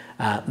summer.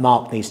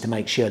 Mark needs to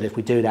make sure that if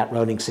we do that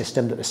rolling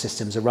system, that the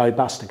systems are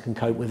robust and can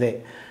cope with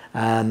it,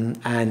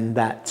 and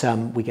that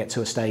we get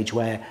to a stage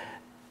where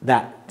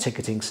that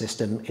ticketing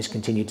system is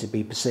continued to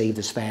be perceived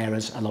as fair,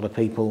 as a lot of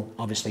people,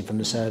 obviously from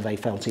the survey,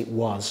 felt it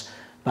was.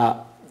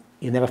 But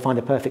you never find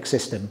a perfect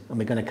system, and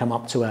we're going to come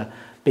up to a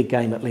big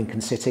game at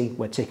Lincoln City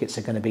where tickets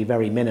are going to be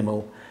very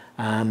minimal.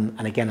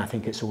 And again, I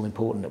think it's all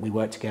important that we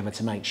work together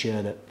to make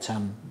sure that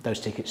those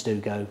tickets do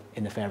go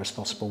in the fairest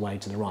possible way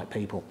to the right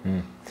people.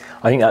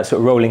 I think that sort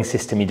of rolling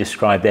system you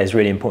described there is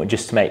really important,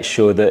 just to make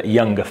sure that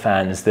younger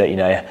fans that, you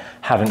know,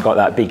 haven't got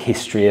that big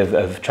history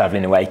of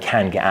travelling away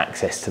can get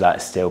access to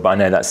that still. But I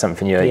know that's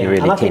something you're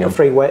really and I keen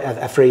think on.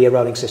 A three-year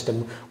rolling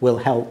system will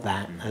help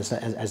that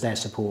as their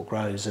support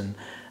grows, and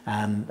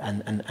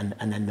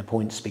then the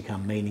points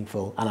become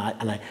meaningful.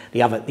 And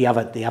the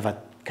other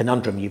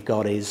conundrum you've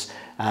got is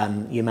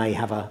you may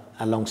have a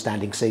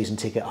long-standing season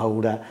ticket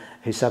holder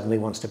who suddenly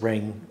wants to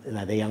bring, you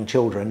know, their young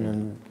children,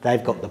 and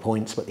they've got the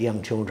points but the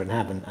young children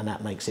haven't, and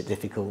that makes it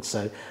difficult.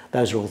 So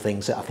those are all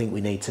things that I think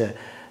we need to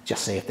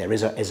just see if there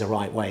is a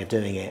right way of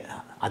doing it.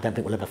 I don't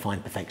think we'll ever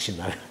find perfection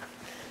though.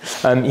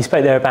 You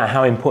spoke there about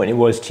how important it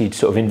was to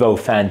sort of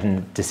involve fans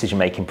in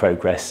decision-making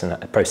process, and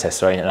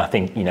I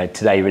think, you know,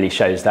 today really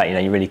shows that, you know,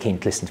 you're really keen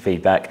to listen to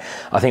feedback.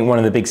 I think one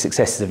of the big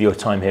successes of your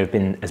time here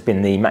has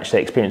been the Matchday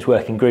Experience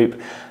Working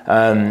Group.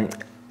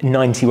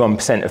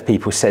 91% of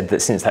people said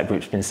that since that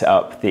group's been set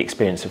up, the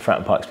experience of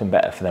Fratton Park's been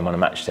better for them on a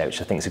match day,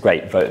 which I think is a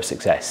great vote of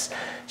success.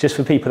 Just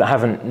for people that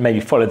haven't maybe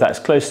followed that as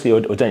closely,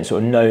 or don't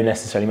sort of know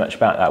necessarily much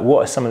about that,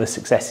 what are some of the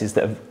successes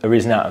that have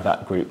arisen out of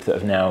that group that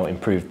have now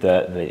improved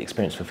the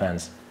experience for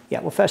fans? Yeah,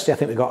 well, firstly, I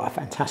think we've got a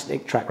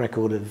fantastic track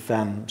record of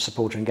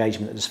supporter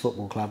engagement at this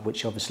football club,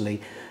 which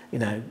obviously, you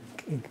know,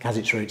 has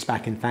its roots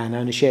back in fan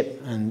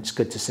ownership, and it's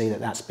good to see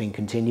that that's been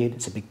continued.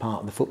 It's a big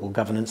part of the football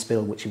governance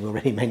bill, which you've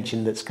already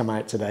mentioned, that's come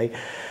out today.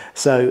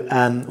 So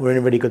we're in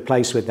a really good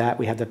place with that.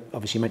 We have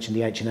obviously mentioned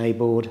the H&A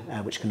board,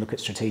 which can look at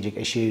strategic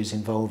issues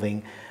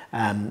involving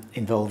the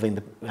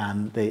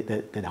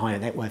higher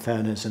net worth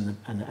owners and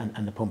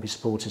the Pompey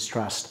Supporters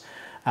Trust.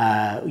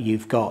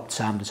 You've got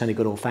the Tony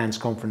Goodall Fans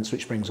Conference,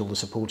 which brings all the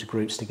supporter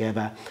groups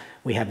together.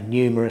 We have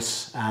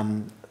numerous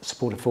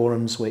supporter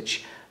forums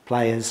which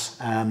players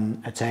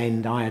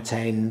attend, I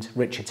attend,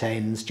 Rich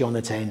attends, John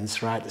attends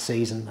throughout the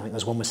season. I think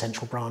there's one with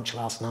Central Branch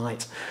last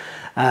night.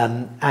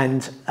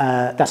 And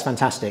that's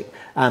fantastic.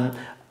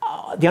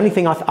 The only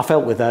thing I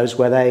felt with those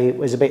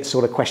was a bit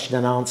sort of question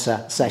and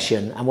answer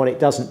session, and what it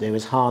doesn't do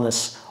is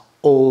harness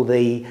all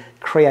the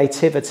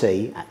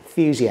creativity,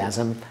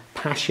 enthusiasm,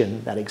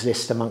 passion that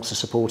exists amongst the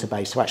supporter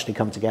base to actually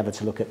come together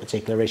to look at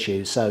particular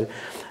issues. So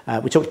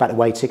we talked about the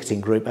Way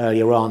Ticketing group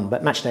earlier on,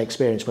 but Matchday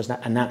Experience was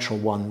a natural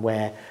one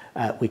where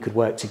we could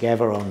work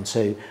together on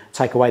to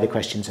take away the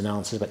questions and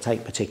answers, but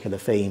take particular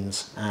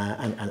themes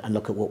and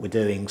look at what we're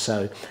doing.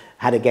 So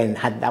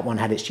that one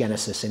had its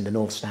genesis in the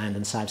North Stand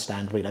and South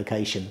Stand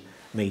relocation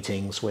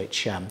meetings,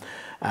 which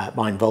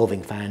by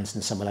involving fans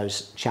in some of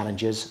those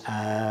challenges,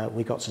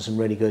 we got to some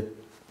really good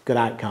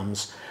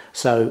outcomes.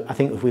 So I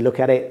think if we look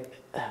at it,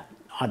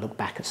 I look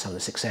back at some of the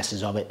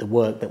successes of it, the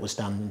work that was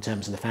done in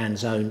terms of the fan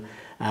zone,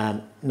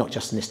 not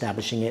just in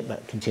establishing it,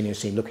 but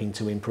continuously looking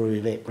to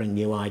improve it, bring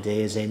new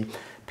ideas in.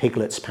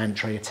 Piglet's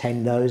Pantry,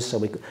 attend those. So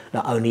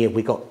not only have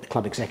we got the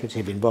club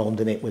executive involved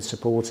in it with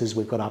supporters,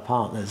 we've got our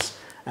partners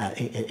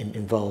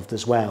involved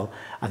as well.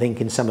 I think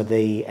in some of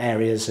the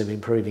areas of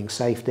improving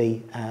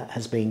safety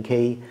has been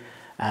key.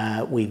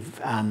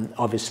 We've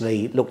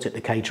obviously looked at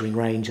the catering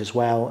range as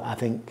well. I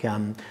think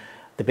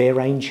the beer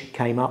range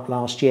came up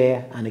last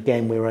year, and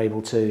again we were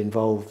able to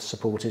involve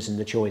supporters in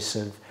the choice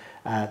of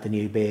the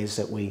new beers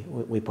that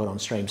we put on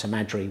stream. So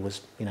Madry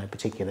was, you know,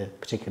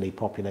 particularly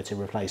popular to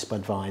replace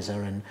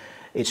Budweiser, and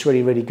it's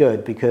really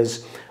good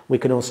because we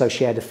can also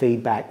share the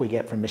feedback we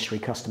get from mystery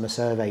customer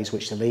surveys,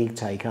 which the league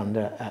take out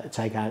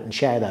and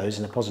share those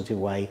in a positive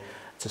way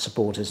to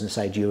supporters and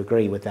say, do you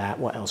agree with that?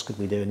 What else could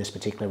we do in this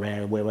particular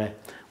area where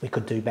we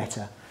could do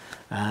better?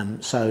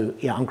 So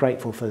yeah, I'm so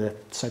grateful for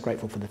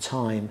the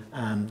time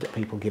that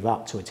people give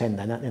up to attend.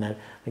 You know,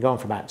 they go on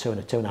for about two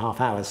and a half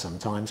hours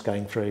sometimes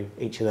going through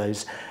each of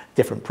those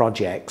different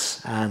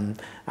projects,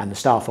 and the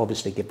staff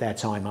obviously give their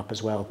time up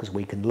as well, because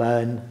we can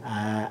learn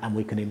and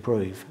we can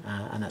improve,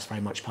 and that's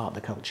very much part of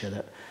the culture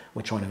that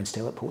we're trying to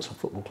instill at Portsmouth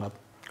Football Club.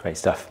 Great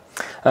stuff.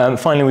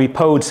 Finally, we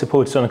polled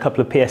supporters on a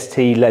couple of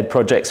PST-led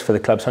projects for the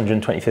club's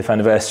 125th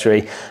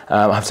anniversary.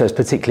 I have to say I was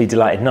particularly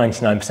delighted.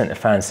 99% of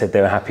fans said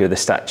they were happy with the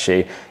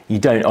statue. You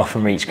don't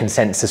often reach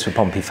consensus with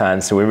Pompey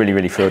fans, so we're really,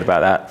 really thrilled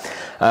about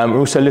that. We're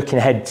also looking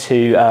ahead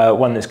to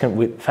one that's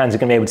fans are going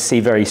to be able to see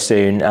very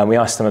soon. We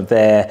asked them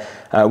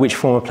of which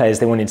former players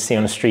they wanted to see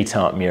on a street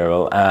art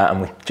mural,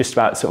 and we've just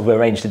about sort of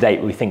arranged a date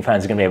where we think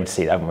fans are going to be able to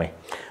see it, haven't we?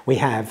 We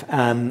have,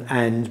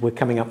 and we're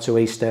coming up to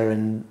Easter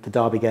and the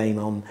Derby game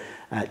on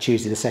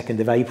Tuesday the 2nd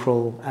of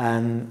April,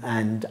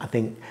 and I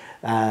think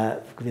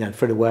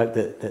for the work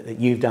that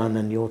you've done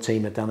and your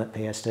team have done at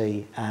PST,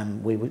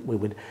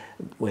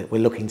 we're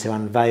looking to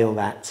unveil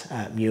that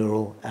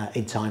mural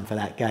in time for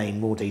that game.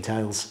 More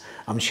details,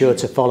 I'm sure,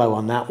 to follow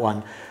on that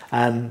one.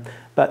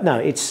 But no,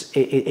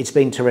 it's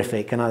been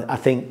terrific, and I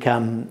think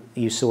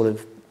you sort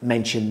of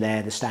mentioned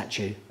there the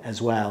statue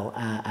as well,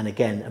 and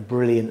again, a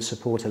brilliant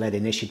supporter-led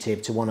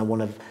initiative to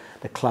one of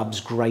the club's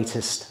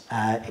greatest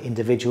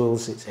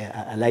individuals. It's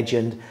a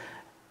legend,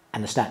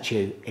 and the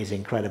statue is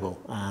incredible.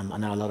 I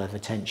know a lot of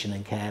attention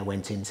and care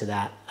went into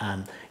that,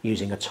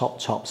 using a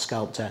top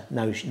sculptor.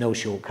 No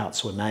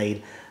shortcuts were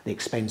made. The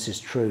expense is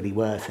truly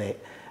worth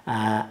it.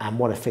 And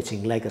what a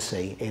fitting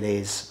legacy it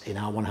is in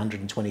our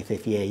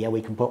 125th year. Yeah,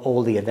 we can put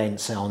all the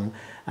events on,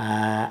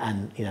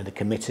 and the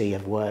committee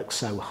have worked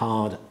so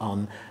hard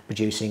on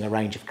producing a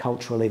range of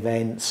cultural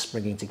events,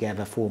 bringing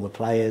together former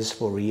players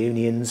for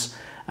reunions.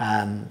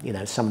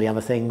 Some of the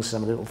other things,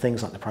 some of the little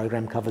things like the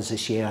programme covers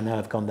this year, I know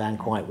have gone down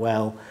quite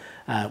well.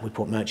 We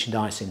put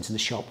merchandise into the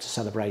shop to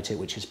celebrate it,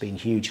 which has been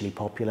hugely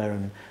popular,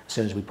 and as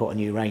soon as we put a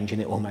new range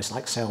in, it almost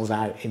like sells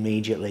out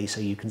immediately,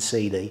 so you can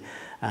see the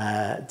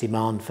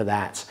demand for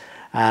that.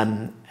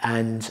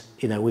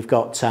 We've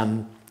got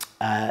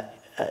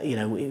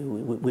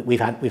we've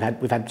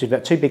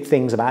had two big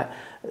things about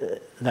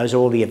those are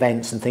all the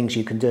events and things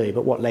you can do,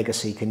 but what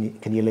legacy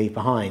can you leave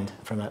behind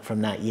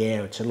from that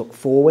year to look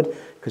forward,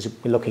 because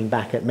we're looking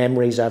back at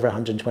memories over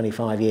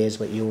 125 years,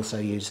 but you also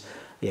use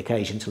the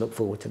occasion to look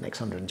forward to the next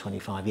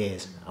 125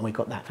 years. And we've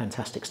got that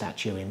fantastic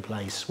statue in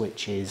place,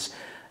 which is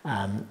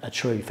a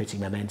true fitting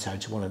memento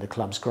to one of the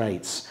club's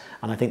greats.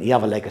 And I think the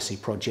other legacy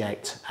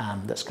project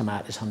that's come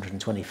out this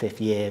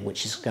 125th year,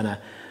 which is going to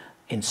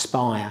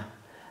inspire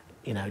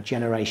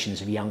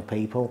generations of young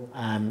people,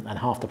 and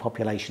half the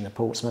population of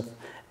Portsmouth,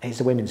 is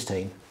the women's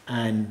team.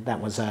 And that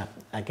was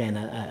again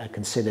a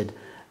considered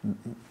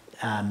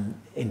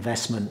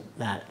investment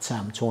that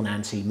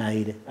Tornancy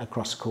made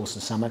across the course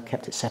of the summer,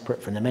 kept it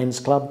separate from the men's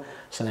club,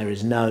 so there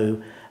is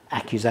no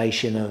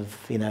accusation of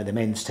the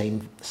men's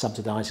team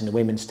subsidising the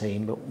women's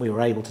team, but we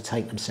were able to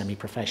take them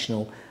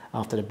semi-professional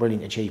after the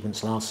brilliant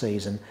achievements last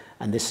season,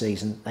 and this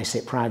season they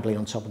sit proudly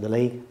on top of the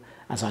league.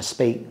 As I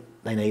speak,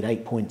 they need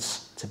 8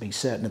 points to be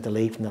certain of the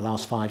league from the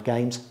last 5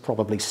 games,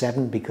 probably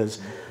 7, because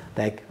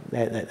their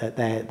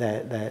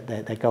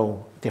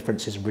goal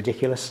difference is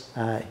ridiculous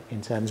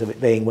in terms of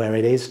it being where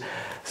it is.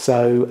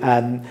 So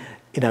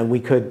we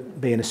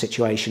could be in a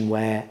situation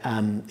where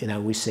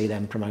we see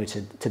them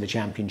promoted to the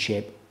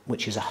Championship,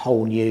 which is a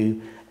whole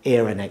new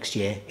era next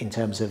year in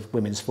terms of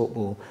women's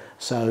football.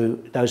 So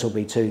those will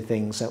be two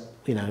things that,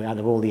 out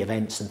of all the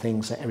events and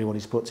things that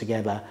everybody's put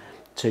together,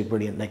 2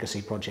 brilliant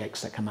legacy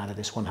projects that come out of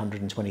this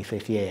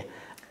 125th year.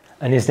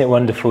 And isn't it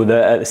wonderful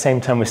that at the same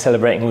time we're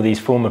celebrating all these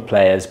former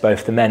players,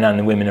 both the men and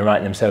the women are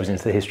writing themselves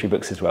into the history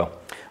books as well?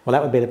 Well,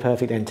 that would be the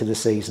perfect end to the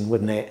season,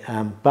 wouldn't it?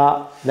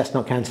 But let's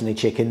not count any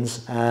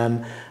chickens.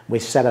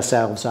 We've set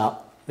ourselves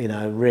up,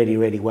 really,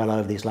 really well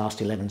over these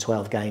last 11,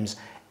 12 games.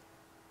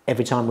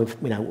 Every time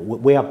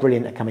we are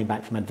brilliant at coming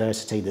back from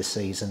adversity this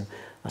season.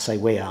 I say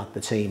we are, the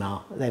team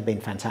are. They've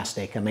been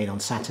fantastic. I mean, on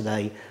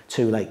Saturday,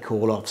 2 late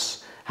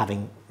call-offs,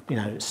 having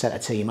set a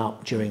team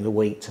up during the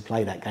week to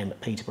play that game at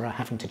Peterborough,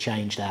 having to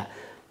change that.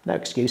 No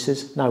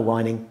excuses, no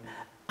whining.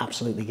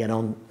 Absolutely get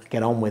on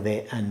with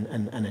it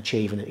and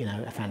achieve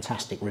a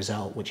fantastic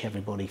result, which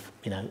everybody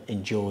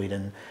enjoyed,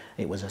 and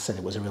it was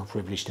a real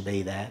privilege to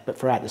be there. But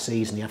throughout the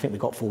season, I think we've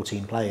got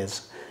 14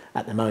 players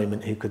at the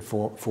moment who could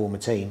form a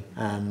team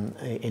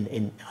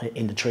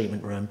in the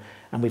treatment room,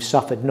 and we've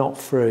suffered not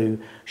through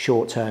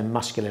short-term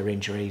muscular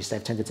injuries.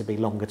 They've tended to be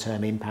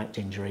longer-term impact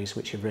injuries,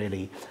 which have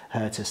really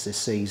hurt us this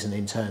season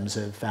in terms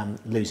of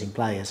losing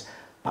players.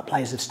 But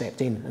players have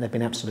stepped in and they've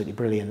been absolutely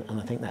brilliant, and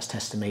I think that's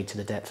testimony to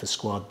the depth of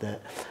squad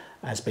that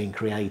has been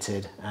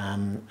created,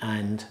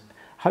 and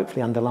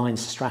hopefully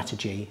underlines the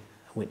strategy,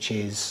 which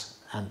is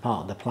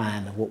part of the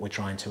plan of what we're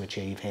trying to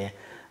achieve here.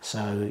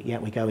 So yeah,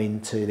 we go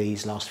into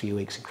these last few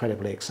weeks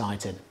incredibly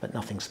excited, but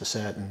nothing's for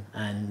certain,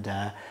 and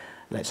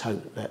let's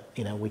hope that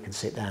we can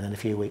sit down in a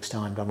few weeks'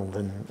 time, Donald,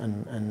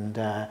 and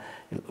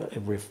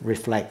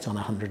reflect on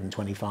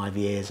 125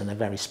 years and a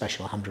very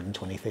special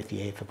 125th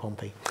year for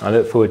Pompey. I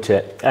look forward to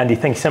it. Andy,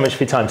 thank you so much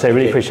for your time today.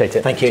 Really appreciate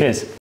it. Thank you.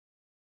 Cheers.